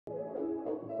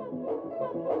So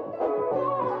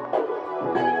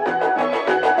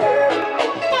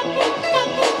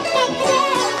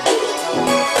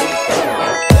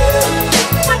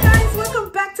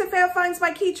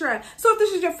if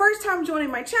this is your first time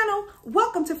joining my channel,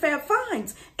 welcome to Fab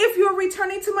Finds. If you're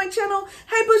returning to my channel,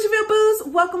 hey Bougieville Boos,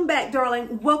 welcome back,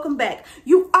 darling, welcome back.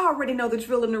 You already know the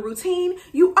drill and the routine.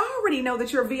 You already know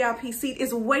that your VIP seat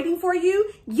is waiting for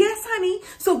you. Yes, honey.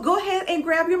 So go ahead and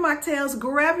grab your mocktails,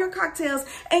 grab your cocktails,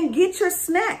 and get your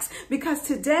snacks, because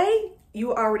today,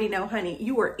 you already know, honey,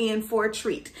 you are in for a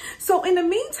treat. So in the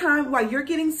meantime, while you're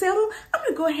getting settled, I'm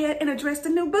gonna go ahead and address the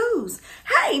new boos.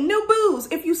 Hey, new boos,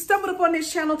 if you stumbled upon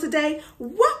this channel today,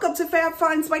 welcome to Fab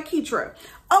Finds by Keitra.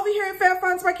 Over here at Fab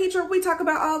Finds by Keitra, we talk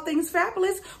about all things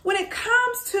fabulous when it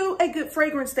comes to a good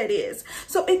fragrance, that is.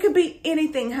 So it could be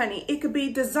anything, honey. It could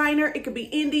be designer, it could be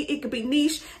indie, it could be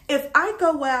niche. If I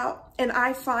go out and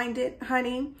I find it,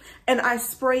 honey, and I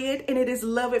spray it, and it is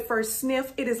love at first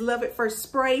sniff, it is love at first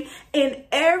spray, and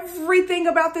everything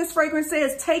about this fragrance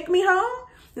says, take me home,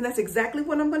 then that's exactly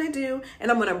what I'm going to do. And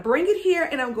I'm going to bring it here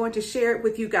and I'm going to share it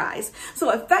with you guys. So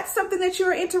if that's something that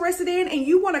you're interested in and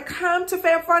you want to come to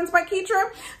Fab Finds by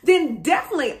Keitra, then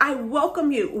definitely I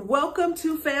welcome you. Welcome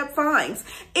to Fab Finds.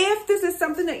 If this is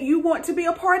something that you want to be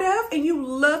a part of and you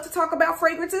love to talk about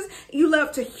fragrances, you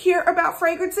love to hear about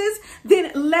fragrances,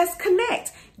 then let's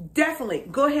connect. Definitely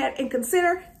go ahead and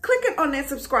consider clicking on that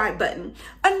subscribe button.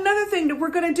 Another thing that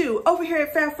we're going to do over here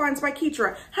at Fab Finds by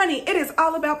Keitra, honey, it is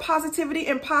all about positivity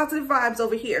and positive vibes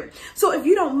over here. So if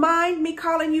you don't mind me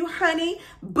calling you honey,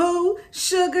 boo,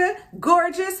 sugar,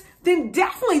 gorgeous, then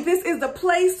definitely this is the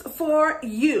place for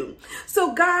you.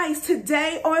 So guys,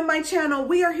 today on my channel,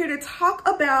 we are here to talk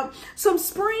about some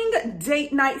spring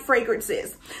date night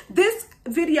fragrances. This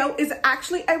video is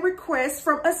actually a request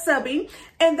from a subby,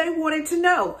 and they wanted to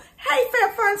know, hey,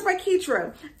 Fab Finds by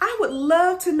Keitra, I would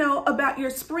love to know about your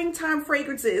springtime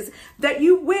fragrances that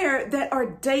you wear that are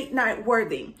date night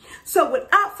worthy. So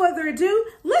without further ado,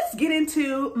 let's get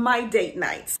into my date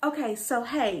nights. Okay, so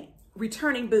hey,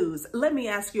 returning boos, let me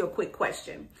ask you a quick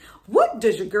question. What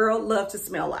does your girl love to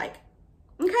smell like?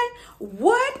 Okay,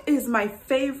 what is my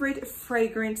favorite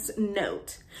fragrance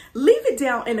note? Leave it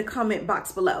down in the comment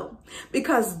box below,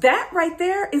 because that right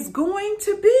there is going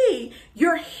to be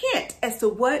your hint as to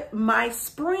what my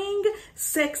spring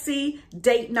sexy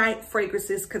date night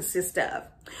fragrances consist of.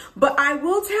 But I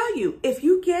will tell you, if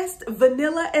you guessed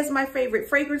vanilla as my favorite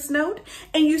fragrance note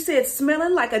and you said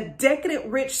smelling like a decadent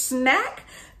rich snack,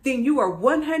 then you are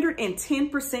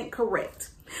 110% correct.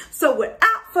 So without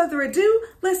further ado,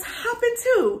 let's hop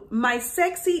into my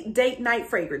sexy date night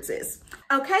fragrances.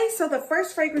 Okay, so the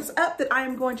first fragrance up that I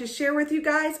am going to share with you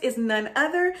guys is none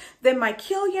other than my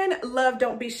Kilian Love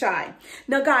Don't Be Shy.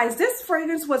 Now guys, this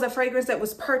fragrance was a fragrance that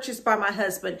was purchased by my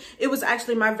husband. It was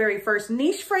actually my very first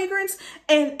niche fragrance,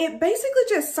 and it basically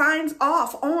just signs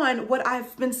off on what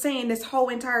I've been saying this whole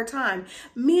entire time.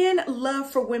 Men love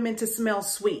for women to smell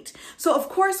sweet. So of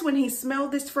course, when he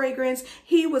smelled this fragrance,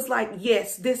 he was like,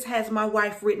 yes, this has my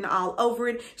wife written all over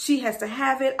it. She has to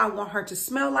have it. I want her to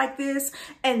smell like this.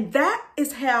 And that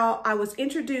is how I was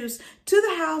introduced to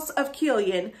the house of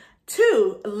Kilian,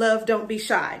 to Love Don't Be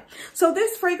Shy. So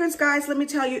this fragrance, guys, let me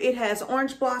tell you, it has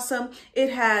orange blossom,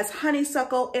 it has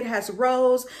honeysuckle, it has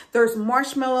rose, there's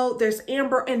marshmallow, there's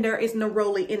amber, and there is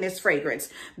neroli in this fragrance.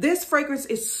 This fragrance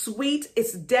is sweet,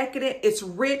 it's decadent, it's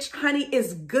rich. Honey,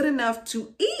 is good enough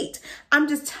to eat. I'm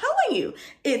just telling you,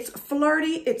 it's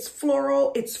flirty, it's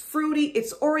floral, it's fruity,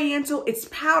 it's oriental, it's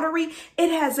powdery. It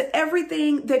has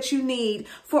everything that you need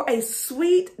for a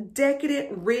sweet, decadent,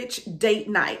 rich date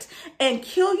night. And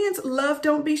Kilian's Love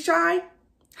Don't Be Shy,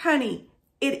 honey,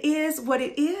 it is what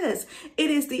it is.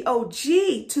 It is the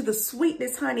OG to the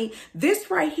sweetness, honey. This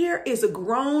right here is a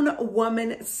grown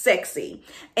woman sexy,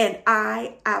 and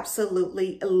I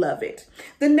absolutely love it.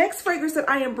 The next fragrance that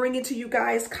I am bringing to you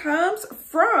guys comes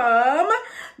from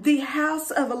the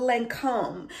house of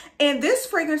Lancome. And this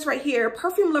fragrance right here,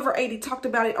 Perfume Lover 80 talked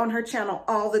about it on her channel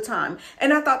all the time.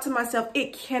 And I thought to myself,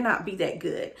 it cannot be that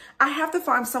good. I have to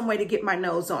find some way to get my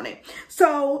nose on it.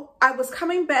 So I was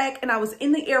coming back and I was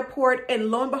in the airport,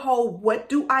 and lo and behold, what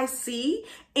do I see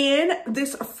in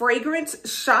this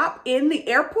fragrance shop in the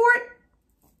airport?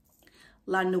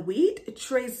 La Nuit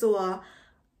Trésor.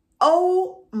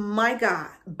 Oh my God,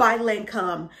 by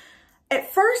Lancome.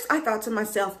 At first, I thought to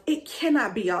myself, it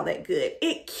cannot be all that good.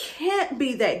 It can't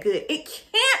be that good. It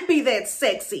can't be that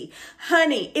sexy.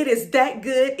 Honey, it is that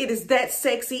good. It is that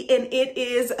sexy, and it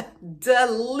is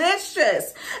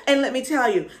delicious. And let me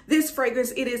tell you, this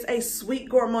fragrance, it is a sweet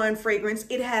gourmand fragrance.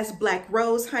 It has black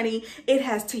rose, honey. It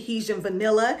has Tahitian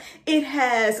vanilla. It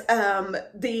has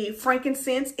the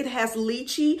frankincense. It has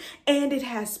lychee, and it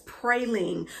has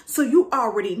praline. So you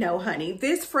already know, honey,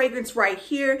 this fragrance right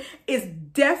here is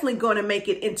definitely going to make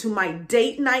it into my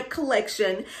date night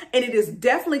collection, and it is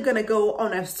definitely going to go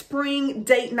on a spring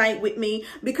date night with me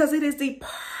because it is the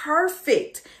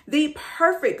perfect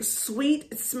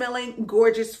sweet smelling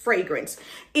gorgeous fragrance.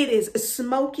 It is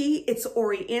smoky, it's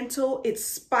oriental, it's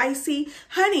spicy.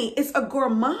 Honey, it's a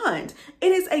gourmand.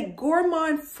 It is a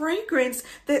gourmand fragrance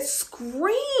that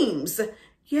screams,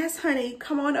 yes, honey,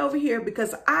 come on over here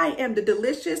because I am the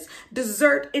delicious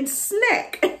dessert and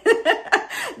snack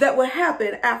that will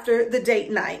happen after the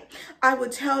date night. I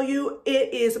would tell you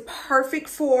it is perfect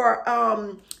for,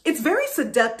 it's very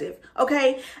seductive,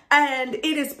 okay? And it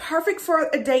is perfect for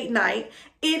a date night.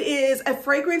 It is a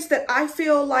fragrance that I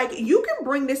feel like you can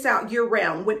bring this out year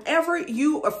round. Whenever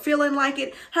you are feeling like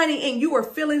it, honey, and you are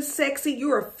feeling sexy,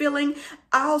 you are feeling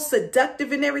all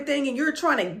seductive and everything, and you're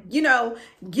trying to, you know,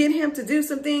 get him to do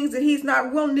some things that he's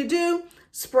not willing to do,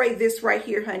 spray this right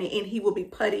here, honey, and he will be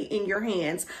putty in your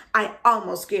hands. I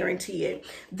almost guarantee it.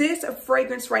 This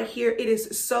fragrance right here, it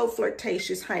is so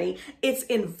flirtatious, honey. It's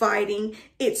inviting,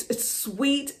 it's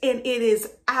sweet, and it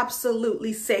is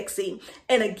absolutely sexy.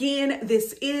 And again,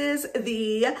 this is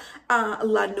the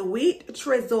La Nuit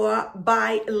Trésor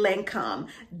by Lancôme.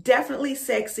 Definitely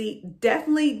sexy,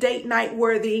 definitely date night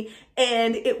worthy,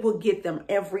 and it will get them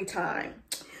every time.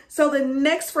 So the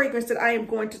next fragrance that I am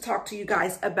going to talk to you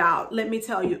guys about, let me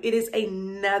tell you, it is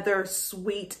another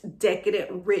sweet,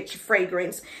 decadent, rich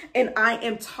fragrance. And I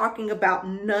am talking about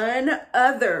none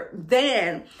other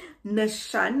than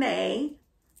Nishane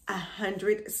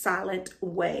 100 Silent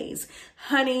Ways.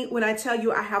 Honey, when I tell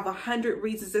you I have 100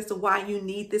 reasons as to why you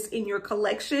need this in your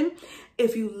collection,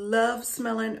 if you love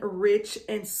smelling rich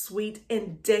and sweet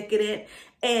and decadent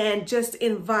and just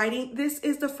inviting, this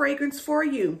is the fragrance for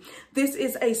you. This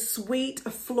is a sweet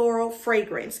floral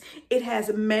fragrance. It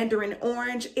has mandarin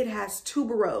orange. It has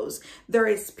tuberose. There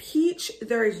is peach.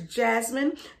 There is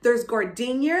jasmine. There's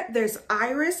gardenia. There's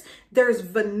iris. There's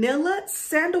vanilla,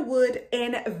 sandalwood,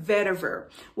 and vetiver.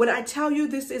 When I tell you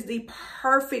this is the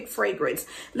perfect fragrance,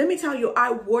 let me tell you,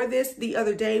 I wore this the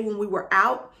other day when we were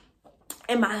out,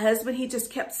 and my husband, he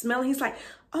just kept smelling. He's like,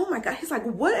 oh my God. He's like,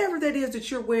 whatever that is that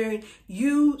you're wearing,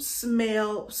 you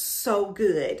smell so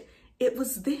good. It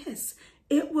was this.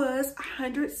 It was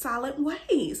 100 Silent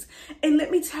Ways. And let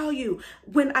me tell you,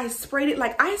 when I sprayed it,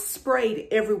 like I sprayed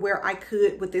everywhere I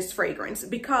could with this fragrance,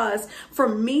 because for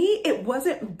me, it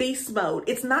wasn't beast mode.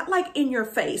 It's not like in your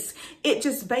face. It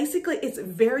just basically, it's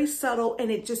very subtle, and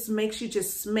it just makes you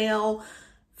just smell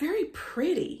very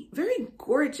pretty, very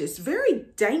gorgeous, very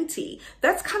dainty.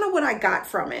 That's kind of what I got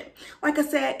from it. Like I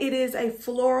said, it is a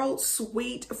floral,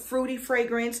 sweet, fruity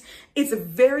fragrance. It's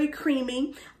very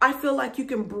creamy. I feel like you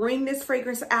can bring this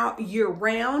fragrance out year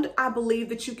round. I believe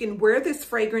that you can wear this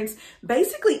fragrance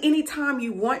basically anytime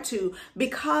you want to,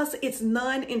 because it's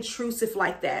non-intrusive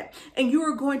like that. And you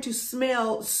are going to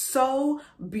smell so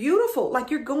beautiful.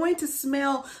 Like you're going to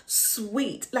smell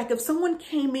sweet. Like if someone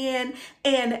came in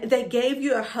and they gave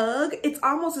you a hug, it's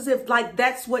almost as if like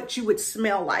that's what you would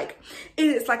smell like. It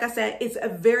is, like I said, it's a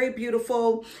very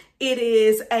beautiful, it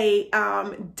is a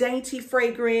dainty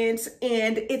fragrance,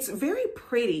 and it's very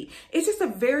pretty. It's just a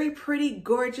very pretty,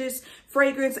 gorgeous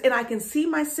fragrance. And I can see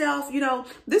myself, you know,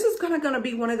 this is gonna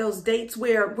be one of those dates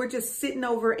where we're just sitting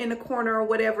over in the corner or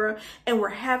whatever, and we're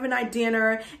having our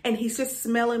dinner, and he's just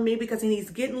smelling me because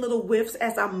he's getting little whiffs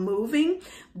as I'm moving.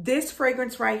 This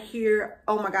fragrance right here,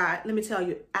 oh my God, let me tell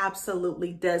you,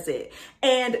 absolutely does it.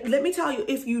 And let me tell you,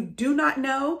 if you do not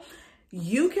know,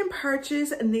 you can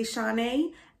purchase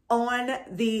Nishane on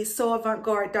the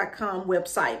soavantgarde.com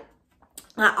website.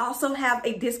 I also have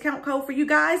a discount code for you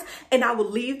guys, and I will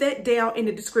leave that down in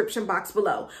the description box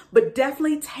below. But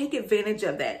definitely take advantage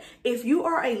of that. If you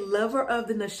are a lover of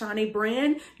the Nishane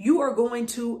brand, you are going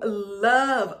to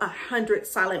love 100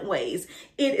 Silent Ways.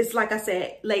 It is, like I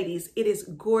said, ladies, it is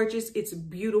gorgeous. It's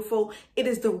beautiful. It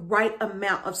is the right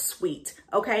amount of sweet,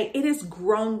 okay? It is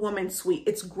grown woman sweet.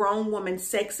 It's grown woman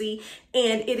sexy,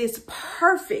 and it is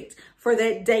perfect for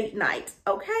that date night,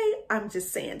 okay? I'm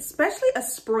just saying, especially a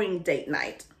spring date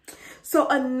night. So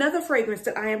another fragrance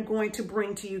that I am going to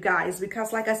bring to you guys,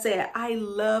 because like I said, I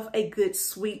love a good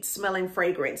sweet smelling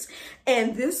fragrance.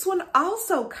 And this one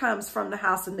also comes from the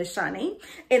house of Nishani.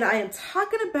 And I am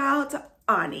talking about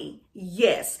Ani.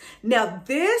 Yes. Now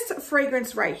this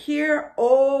fragrance right here,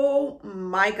 oh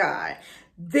my God.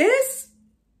 This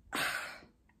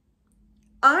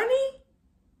Ani,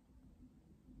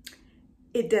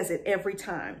 it does it every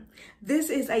time. This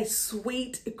is a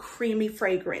sweet, creamy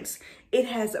fragrance. It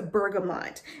has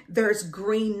bergamot. There's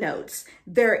green notes.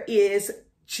 There is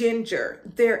ginger.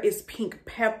 There is pink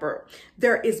pepper.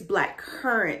 There is black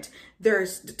currant.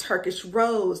 There's the Turkish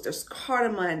rose. There's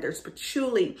cardamom. There's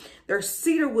patchouli. There's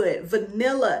cedarwood,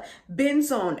 vanilla,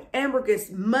 benzoin,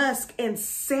 ambergris, musk, and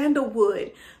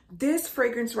sandalwood. This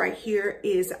fragrance right here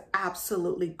is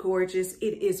absolutely gorgeous.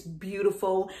 It is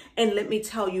beautiful. And let me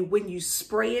tell you, when you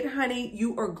spray it, honey,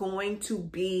 you are going to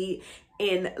be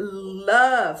in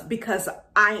love, because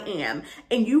I am.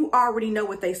 And you already know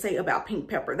what they say about pink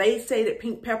pepper. They say that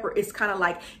pink pepper is kind of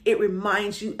like, it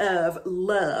reminds you of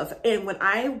love. And when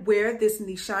I wear this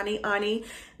Nishani Ani,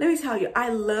 let me tell you, I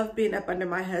love being up under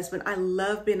my husband. I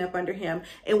love being up under him.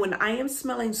 And when I am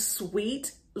smelling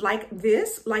sweet like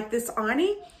this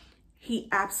Ani, he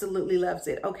absolutely loves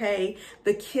it, okay?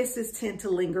 The kisses tend to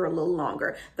linger a little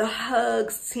longer. The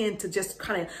hugs tend to just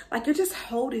kind of like you're just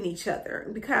holding each other,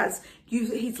 because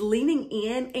he's leaning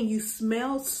in and you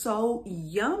smell so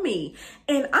yummy.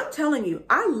 And I'm telling you,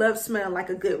 I love smelling like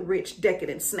a good, rich,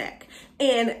 decadent snack.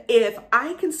 And if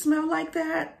I can smell like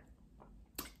that,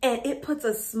 and it puts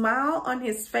a smile on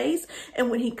his face.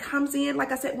 And when he comes in,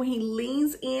 like I said, when he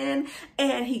leans in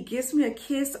and he gives me a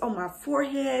kiss on my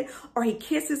forehead, or he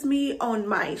kisses me on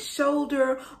my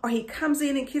shoulder, or he comes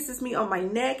in and kisses me on my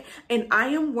neck, and I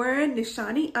am wearing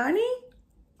Nishani Ani,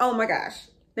 oh my gosh.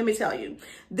 Let me tell you,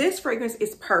 this fragrance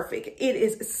is perfect. It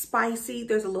is spicy.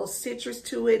 There's a little citrus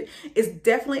to it. It's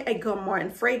definitely a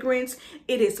gourmand fragrance.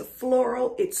 It is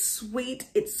floral. It's sweet.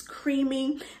 It's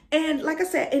creamy. And like I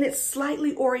said, and it's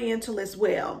slightly oriental as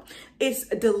well. It's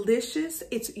delicious.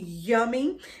 It's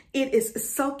yummy. It is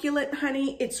succulent,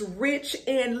 honey. It's rich.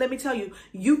 And let me tell you,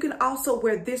 you can also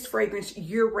wear this fragrance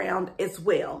year round as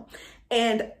well.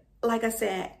 And like I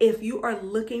said, if you are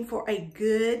looking for a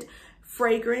good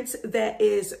fragrance that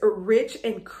is rich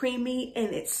and creamy,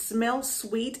 and it smells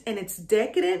sweet, and it's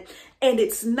decadent, and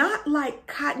it's not like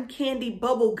cotton candy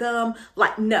bubble gum,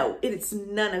 like, no, it's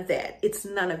none of that. It's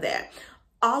none of that.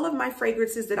 All of my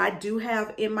fragrances that I do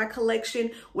have in my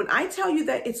collection, when I tell you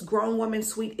that it's grown woman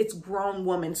sweet, it's grown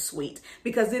woman sweet,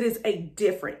 because it is it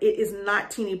is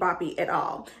not teeny boppy at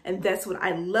all. And that's what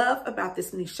I love about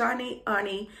this Nishani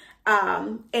Ani.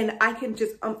 And I can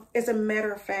just, as a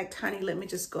matter of fact, honey, let me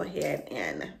just go ahead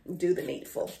and do the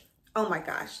needful. Oh my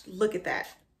gosh, look at that.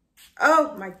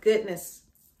 Oh my goodness.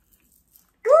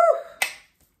 Woo!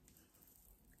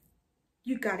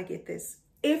 You got to get this.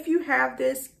 If you have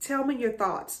this, tell me your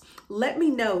thoughts. Let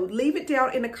me know. Leave it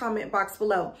down in the comment box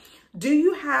below. Do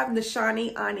you have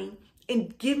Nishani Ani?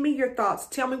 And give me your thoughts.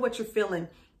 Tell me what you're feeling.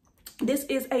 This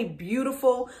is a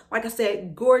beautiful, like I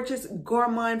said, gorgeous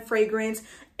gourmand fragrance.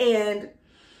 And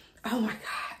oh my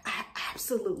God, I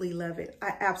absolutely love it.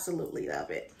 I absolutely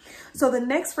love it. So the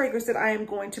next fragrance that I am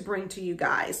going to bring to you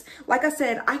guys, like I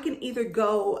said, I can either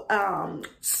go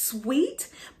sweet,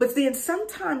 but then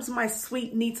sometimes my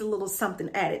sweet needs a little something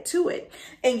added to it.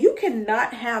 And you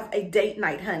cannot have a date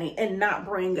night, honey, and not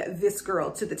bring this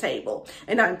girl to the table.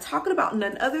 And I'm talking about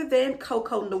none other than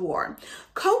Coco Noir.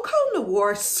 Coco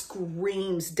Noir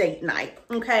screams date night,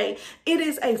 okay? It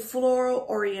is a floral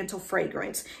oriental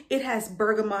fragrance. It has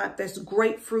bergamot, there's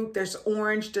grapefruit, there's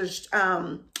orange, there's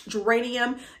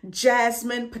geranium,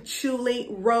 jasmine, patchouli,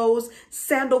 rose,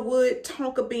 sandalwood,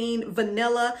 tonka bean,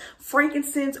 vanilla,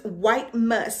 frankincense, white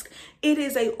musk. It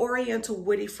is a oriental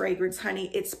woody fragrance,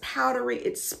 honey. It's powdery,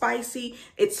 it's spicy,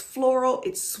 it's floral,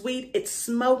 it's sweet, it's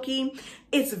smoky.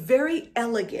 It's very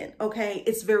elegant, okay?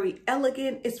 It's very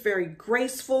elegant, it's very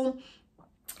graceful.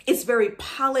 It's very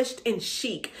polished and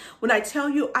chic. When I tell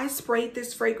you, I sprayed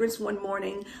this fragrance one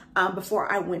morning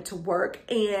before I went to work,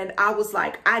 and I was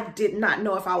like, I did not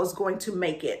know if I was going to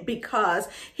make it, because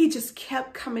he just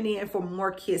kept coming in for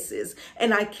more kisses,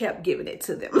 and I kept giving it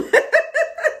to them.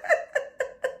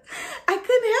 I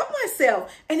couldn't help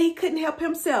myself, and he couldn't help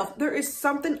himself. There is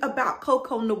something about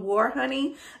Coco Noir,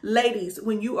 honey. Ladies,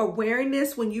 when you are wearing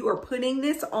this, when you are putting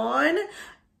this on,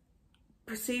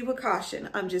 proceed with caution.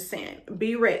 I'm just saying,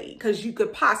 be ready, because you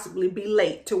could possibly be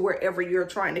late to wherever you're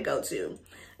trying to go to.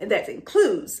 And that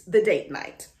includes the date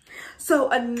night. So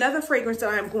another fragrance that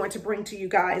I'm going to bring to you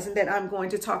guys and that I'm going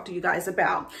to talk to you guys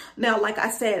about. Now, like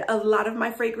I said, a lot of my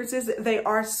fragrances, they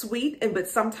are sweet, but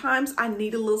sometimes I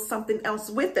need a little something else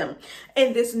with them.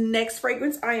 And this next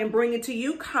fragrance I am bringing to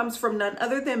you comes from none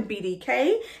other than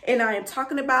BDK, and I am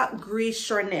talking about Gris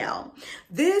Charnel.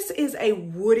 This is a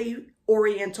woody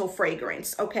Oriental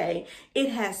fragrance, okay?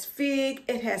 It has fig,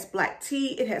 it has black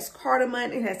tea, it has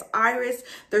cardamom, it has iris,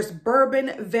 there's bourbon,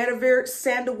 vetiver,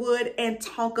 sandalwood, and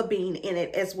tonka bean in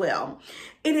it as well.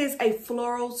 It is a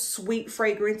floral sweet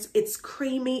fragrance. It's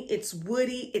creamy, it's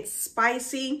woody, it's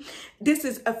spicy. This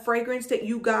is a fragrance that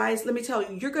you guys, let me tell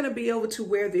you, you're gonna be able to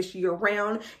wear this year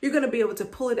round. You're gonna be able to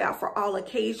pull it out for all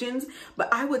occasions.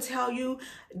 But I would tell you,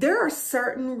 there are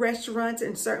certain restaurants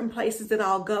and certain places that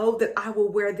I'll go that I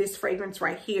will wear this fragrance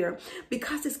right here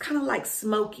because it's kind of like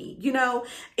smoky, you know?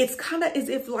 It's kind of as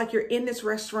if like you're in this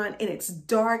restaurant and it's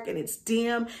dark and it's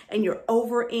dim and you're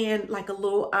over in like a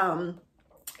little,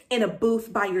 in a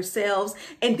booth by yourselves,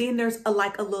 and then there's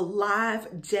like a little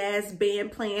live jazz band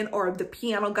playing, or the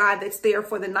piano guy that's there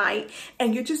for the night,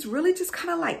 and you're just really just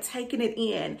kind of like taking it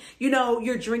in. You know,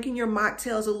 you're drinking your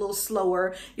mocktails a little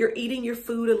slower, you're eating your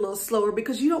food a little slower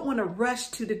because you don't want to rush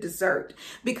to the dessert.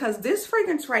 Because this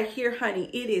fragrance right here, honey,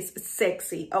 it is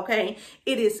sexy, okay?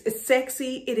 It is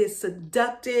sexy, it is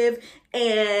seductive,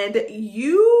 and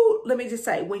you, let me just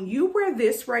say, when you wear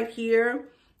this right here,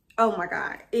 oh my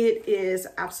God, it is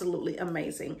absolutely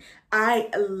amazing. I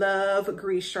love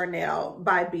Gris Charnel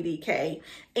by BDK,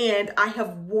 and I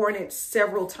have worn it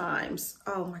several times.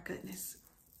 Oh my goodness.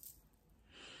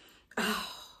 Oh,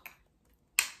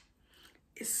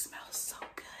 it smells so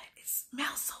good. It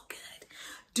smells so good.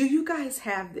 Do you guys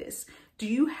have this? Do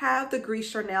you have the Gris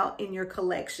Charnel in your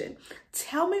collection?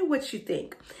 Tell me what you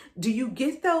think. Do you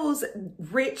get those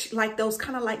rich, like those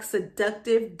kind of like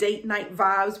seductive date night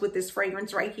vibes with this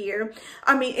fragrance right here?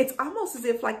 I mean, it's almost as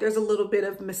if like there's a little bit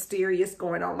of mysterious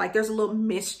going on. Like there's a little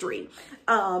mystery.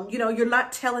 You know, you're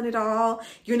not telling it all.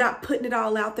 You're not putting it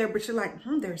all out there, but you're like,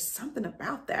 there's something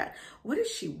about that. What is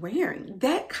she wearing?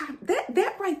 That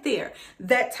right there,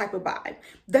 that type of vibe.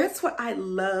 That's what I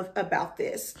love about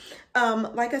this.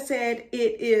 Like I said,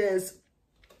 it is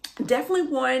definitely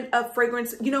one of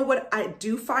fragrance. You know what I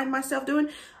do find myself doing?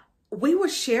 We will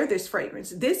share this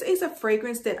fragrance. This is a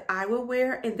fragrance that I will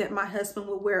wear and that my husband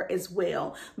will wear as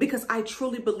well, because I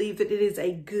truly believe that it is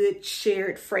a good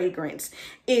shared fragrance.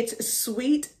 It's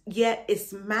sweet, yet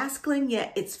it's masculine,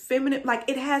 yet it's feminine. Like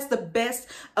it has the best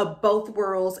of both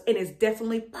worlds and is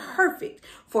definitely perfect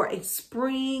for a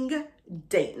spring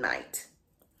date night.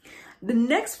 The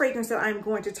next fragrance that I'm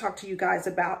going to talk to you guys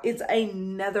about is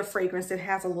another fragrance that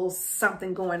has a little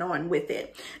something going on with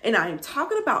it. And I am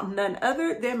talking about none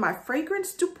other than my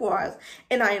fragrance du poise.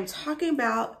 And I am talking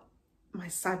about my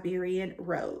Siberian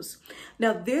rose.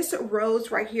 Now this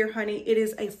rose right here, honey, it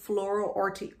is a floral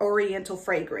oriental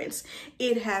fragrance.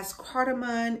 It has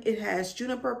cardamom, it has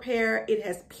juniper pear, it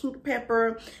has pink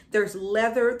pepper, there's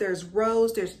leather, there's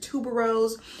rose, there's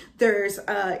tuberose, there's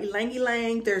ylang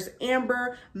ylang, there's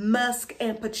amber, musk,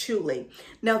 and patchouli.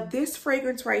 Now this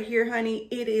fragrance right here, honey,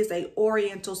 it is a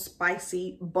oriental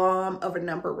spicy bomb of a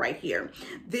number right here.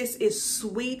 This is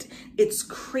sweet, it's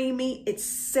creamy, it's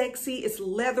sexy, it's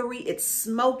leathery, it's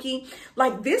smoky.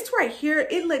 Like this right here,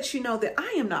 it lets you know that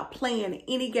I am not playing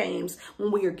any games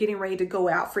when we are getting ready to go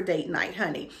out for date night,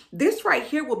 honey. This right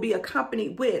here will be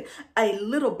accompanied with a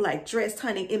little black dress,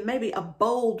 honey, and maybe a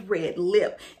bold red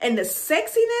lip. And the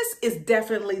sexiness is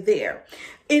definitely there.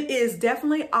 It is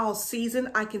definitely all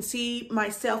season. I can see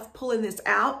myself pulling this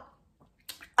out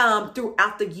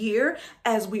throughout the year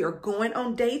as we are going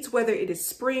on dates, whether it is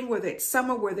spring, whether it's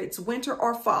summer, whether it's winter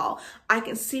or fall. I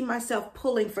can see myself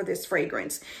pulling for this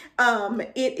fragrance.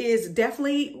 It is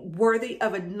definitely worthy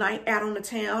of a night out on the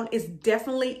town. It's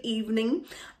definitely evening.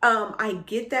 I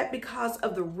get that because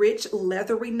of the rich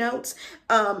leathery notes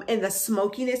and the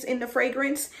smokiness in the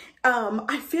fragrance.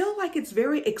 I feel like it's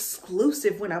very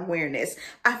exclusive when I'm wearing this.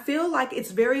 I feel like it's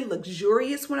very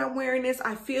luxurious when I'm wearing this.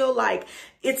 I feel like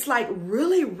it's like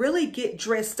really, really get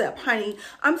dressed up, honey.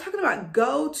 I'm talking about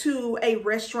go to a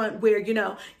restaurant where, you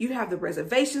know, you have the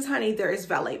reservations, honey. There is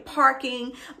valet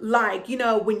parking. Like, you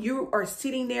know, when you are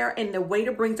sitting there and the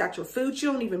waiter brings out your food,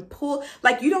 you don't even pull,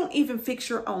 like you don't even fix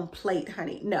your own plate,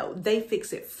 honey. No, they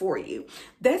fix it for you.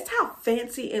 That's how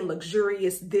fancy and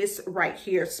luxurious this right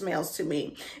here smells to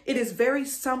me. It is very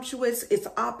sumptuous. It's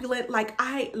opulent. Like,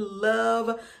 I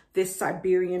love this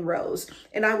Siberian rose.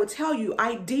 And I will tell you,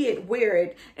 I did wear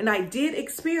it and I did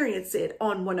experience it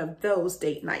on one of those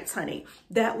date nights, honey.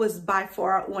 That was by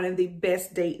far one of the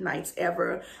best date nights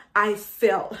ever. I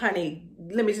felt, honey,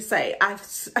 let me just say, I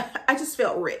just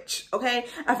felt rich, okay?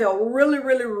 I felt really,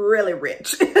 really, really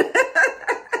rich.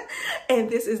 And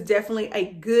this is definitely a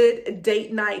good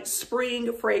date night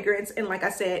spring fragrance. And like I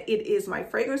said, it is my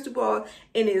fragrance du bois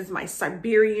and it is my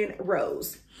Siberian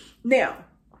rose. Now,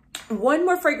 one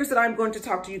more fragrance that I'm going to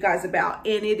talk to you guys about,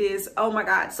 and it is, oh my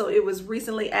God, so it was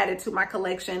recently added to my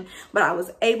collection, but I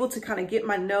was able to kind of get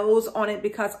my nose on it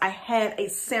because I had a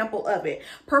sample of it.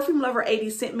 Perfume Lover 80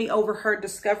 sent me over her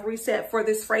discovery set for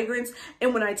this fragrance,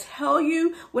 and when I tell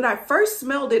you, when I first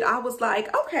smelled it, I was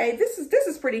like, okay, this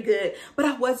is pretty good, but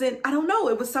I don't know,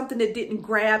 it was something that didn't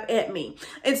grab at me.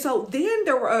 And so then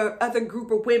there were other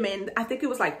group of women, I think it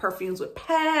was like Perfumes with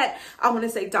Pat, I want to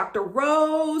say Dr.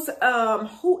 Rose,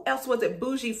 who else was it?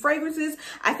 Bougie Fragrances.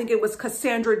 I think it was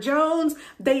Cassandra Jones.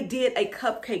 They did a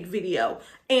cupcake video.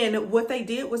 And what they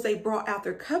did was they brought out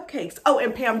their cupcakes. Oh,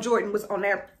 and Pam Jordan was on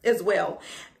there as well.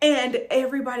 And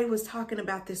everybody was talking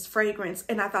about this fragrance.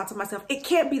 And I thought to myself, it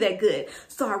can't be that good.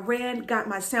 So I ran, got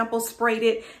my sample, sprayed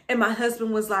it. And my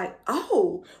husband was like,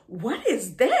 oh, what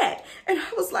is that? And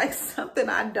I was like, something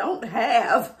I don't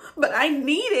have, but I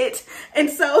need it. And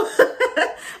so,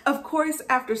 of course,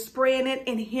 after spraying it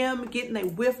and him getting a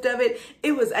whiff of it,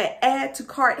 it was an add to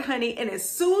cart, honey. And as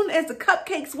soon as the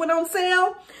cupcakes went on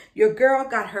sale, your girl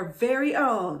got her very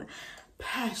own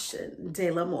Passion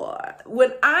de l'Amour.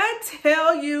 When I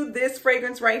tell you this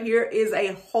fragrance right here is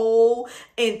a whole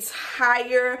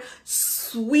entire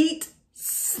sweet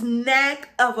snack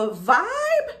of a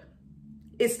vibe,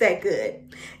 it's that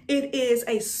good. It is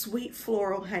a sweet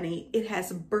floral, honey. It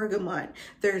has bergamot,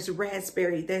 there's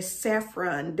raspberry, there's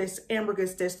saffron, there's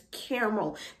ambergris, there's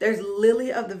caramel, there's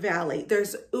lily of the valley,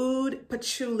 there's oud,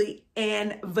 patchouli,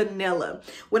 and vanilla.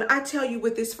 When I tell you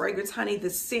with this fragrance, honey,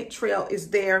 the scent trail is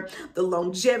there, the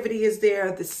longevity is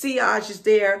there, the sillage is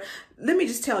there. Let me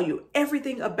just tell you,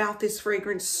 everything about this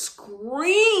fragrance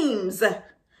screams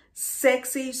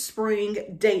sexy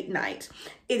spring date night.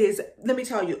 It is, let me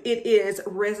tell you, it is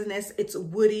resinous, it's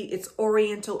woody, it's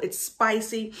oriental, it's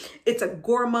spicy, it's a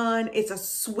gourmand, it's a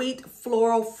sweet,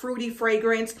 floral, fruity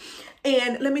fragrance.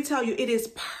 And let me tell you, it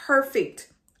is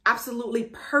perfect,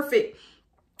 absolutely perfect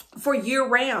for year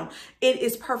round. It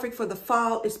is perfect for the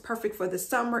fall. It's perfect for the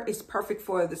summer. It's perfect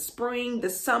for the spring, the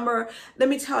summer. Let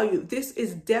me tell you, this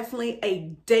is definitely a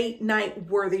date night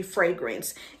worthy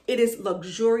fragrance. It is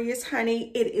luxurious,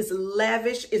 honey. It is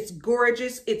lavish. It's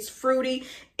gorgeous. It's fruity.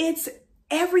 It's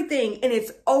everything, and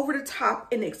it's over the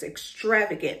top and it's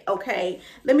extravagant. Okay.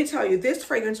 Let me tell you, this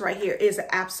fragrance right here is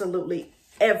absolutely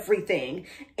everything.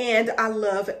 And I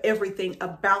love everything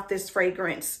about this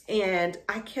fragrance. And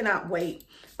I cannot wait.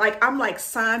 Like, I'm like,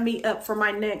 sign me up for my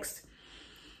next,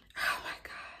 oh my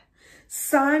God,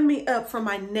 sign me up for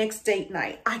my next date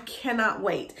night. I cannot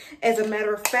wait. As a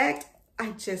matter of fact,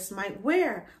 I just might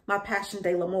wear my Passion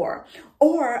de l'Amour,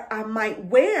 or I might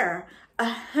wear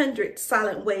 100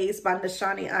 Silent Ways by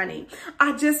Nishani Ani.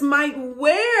 I just might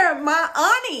wear my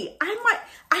Ani.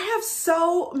 I have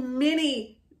so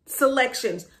many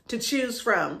selections to choose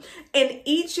from, and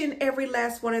each and every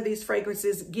last one of these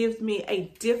fragrances gives me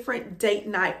a different date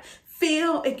night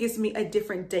feel. It gives me a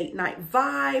different date night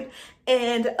vibe,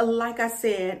 and like I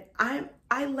said,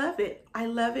 I love it. I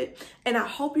love it. And I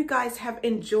hope you guys have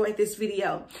enjoyed this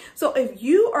video. So if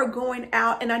you are going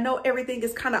out, and I know everything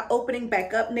is kind of opening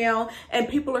back up now and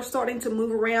people are starting to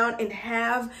move around and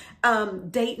have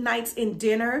date nights and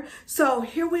dinner. So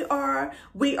here we are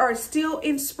still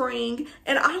in spring,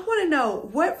 and I want to know,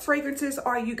 what fragrances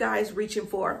are you guys reaching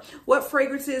for? What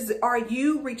fragrances are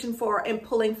you reaching for and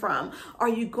pulling from? Are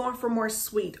you going for more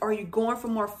sweet? Are you going for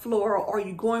more floral? Are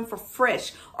you going for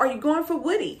fresh? Are you going for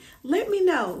woody? Let me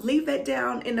know. Leave that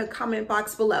down in the comment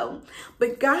box below.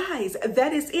 But guys,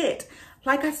 that is it.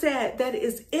 Like I said, that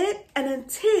is it. And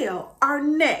until our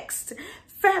next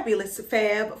fabulous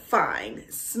Fab Find,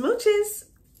 smooches.